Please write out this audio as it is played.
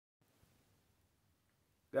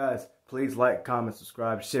Guys, please like, comment,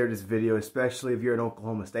 subscribe, share this video, especially if you're an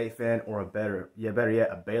Oklahoma State fan or better yet,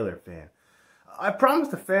 a Baylor fan. I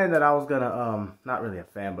promised a fan that I was gonna, not really a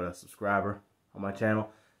fan, but a subscriber on my channel,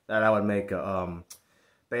 that I would make a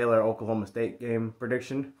Baylor Oklahoma State game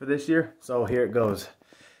prediction for this year. So here it goes.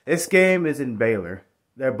 This game is in Baylor.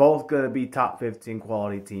 They're both gonna be top 15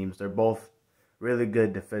 quality teams. They're both really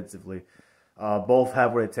good defensively. Both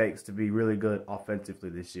have what it takes to be really good offensively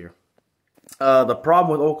this year. The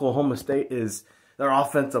problem with Oklahoma State is their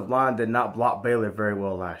offensive line did not block Baylor very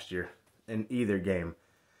well last year in either game,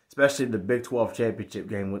 especially the Big 12 championship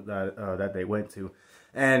game that they went to.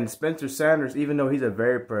 And Spencer Sanders, even though he's a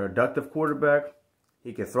very productive quarterback,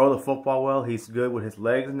 he can throw the football well, he's good with his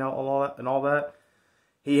legs and all that,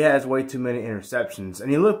 he has way too many interceptions.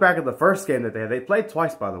 And you look back at the first game that they played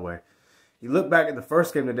twice, by the way. You look back at the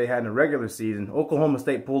first game that they had in the regular season, Oklahoma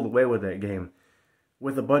State pulled away with that game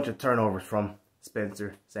with a bunch of turnovers from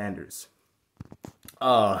Spencer Sanders.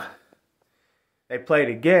 They played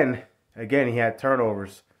again. Again, he had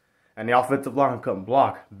turnovers, and the offensive line couldn't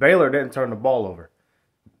block. Baylor didn't turn the ball over.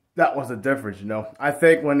 That was the difference, you know. I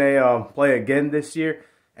think when they play again this year,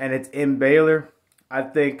 and it's in Baylor, I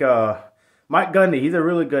think Mike Gundy, he's a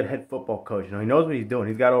really good head football coach. You know, he knows what he's doing.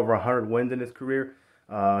 He's got over 100 wins in his career.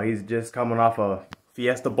 He's just coming off a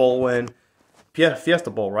Fiesta Bowl win. Fiesta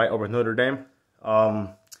Bowl, right, over Notre Dame.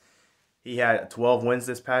 He had 12 wins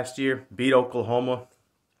this past year, beat Oklahoma,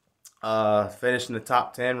 finished in the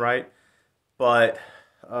top 10, right? But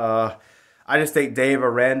I just think Dave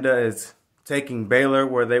Aranda is taking Baylor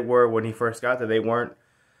where they were when he first got there. They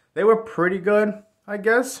were pretty good, I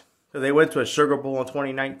guess. They went to a Sugar Bowl in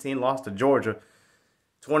 2019, lost to Georgia.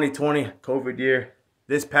 2020, COVID year.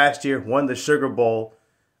 This past year, won the Sugar Bowl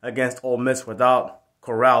against Ole Miss. Without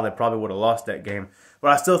Corral, they probably would have lost that game.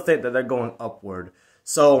 But I still think that they're going upward.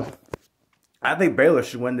 So I think Baylor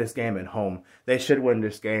should win this game at home. They should win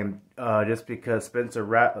this game just because Spencer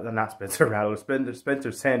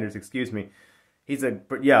Sanders, excuse me. He's a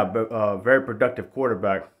very productive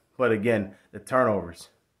quarterback. But again, the turnovers,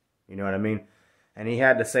 you know what I mean? And he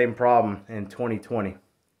had the same problem in 2020.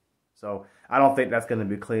 So I don't think that's going to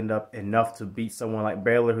be cleaned up enough to beat someone like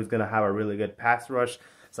Baylor, who's going to have a really good pass rush,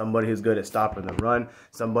 somebody who's good at stopping the run,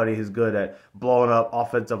 somebody who's good at blowing up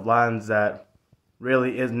offensive lines that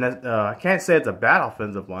really isn't, I can't say it's a bad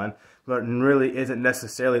offensive line, but really isn't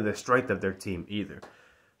necessarily the strength of their team either.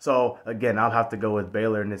 So, again, I'll have to go with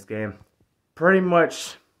Baylor in this game. Pretty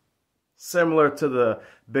much similar to the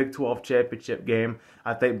Big 12 championship game.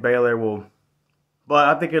 I think Baylor will, but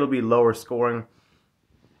I think it'll be lower scoring.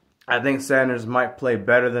 I think Sanders might play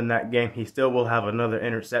better than that game. He still will have another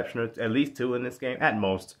interception, or at least two in this game, at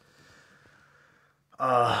most.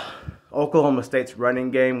 Oklahoma State's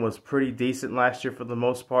running game was pretty decent last year for the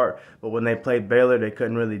most part, but when they played Baylor, they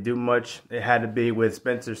couldn't really do much. It had to be with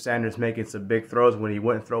Spencer Sanders making some big throws when he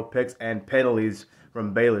wouldn't throw picks and penalties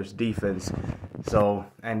from Baylor's defense, so,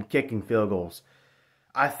 and kicking field goals.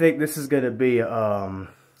 I think this is going to be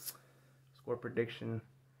score prediction.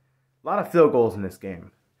 A lot of field goals in this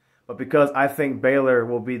game. But because I think Baylor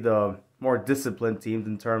will be the more disciplined teams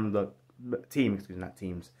in terms of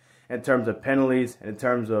in terms of penalties and in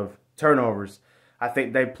terms of turnovers, I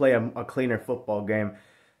think they play a cleaner football game.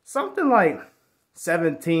 Something like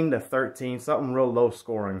 17-13, something real low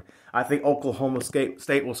scoring. I think Oklahoma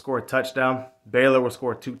State will score a touchdown. Baylor will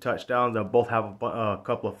score 2 touchdowns. They'll both have a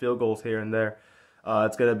couple of field goals here and there.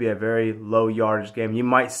 It's going to be a very low yardage game. You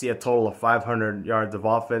might see a total of 500 yards of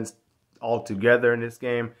offense altogether in this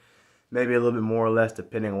game. Maybe a little bit more or less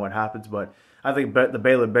depending on what happens. But I think the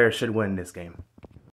Baylor Bears should win this game.